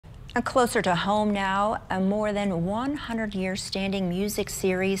Closer to home now, a more than 100-year standing music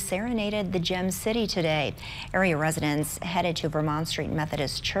series serenaded the Gem City today. Area residents headed to Vermont Street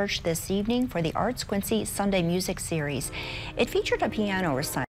Methodist Church this evening for the Arts Quincy Sunday Music Series. It featured a piano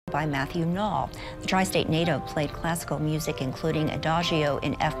recital by Matthew Nall. The tri-state native played classical music including Adagio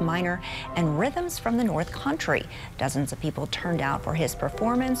in F minor and rhythms from the North Country. Dozens of people turned out for his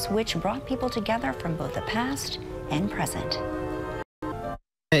performance, which brought people together from both the past and present.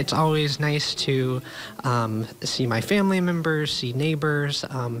 It's always nice to see my family members, see neighbors.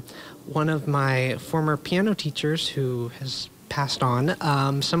 One of my former piano teachers who has passed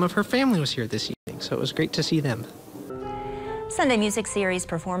on, some of her family was here this evening, so it was great to see them. Sunday Music Series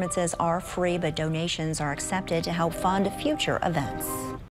performances are free, but donations are accepted to help fund future events.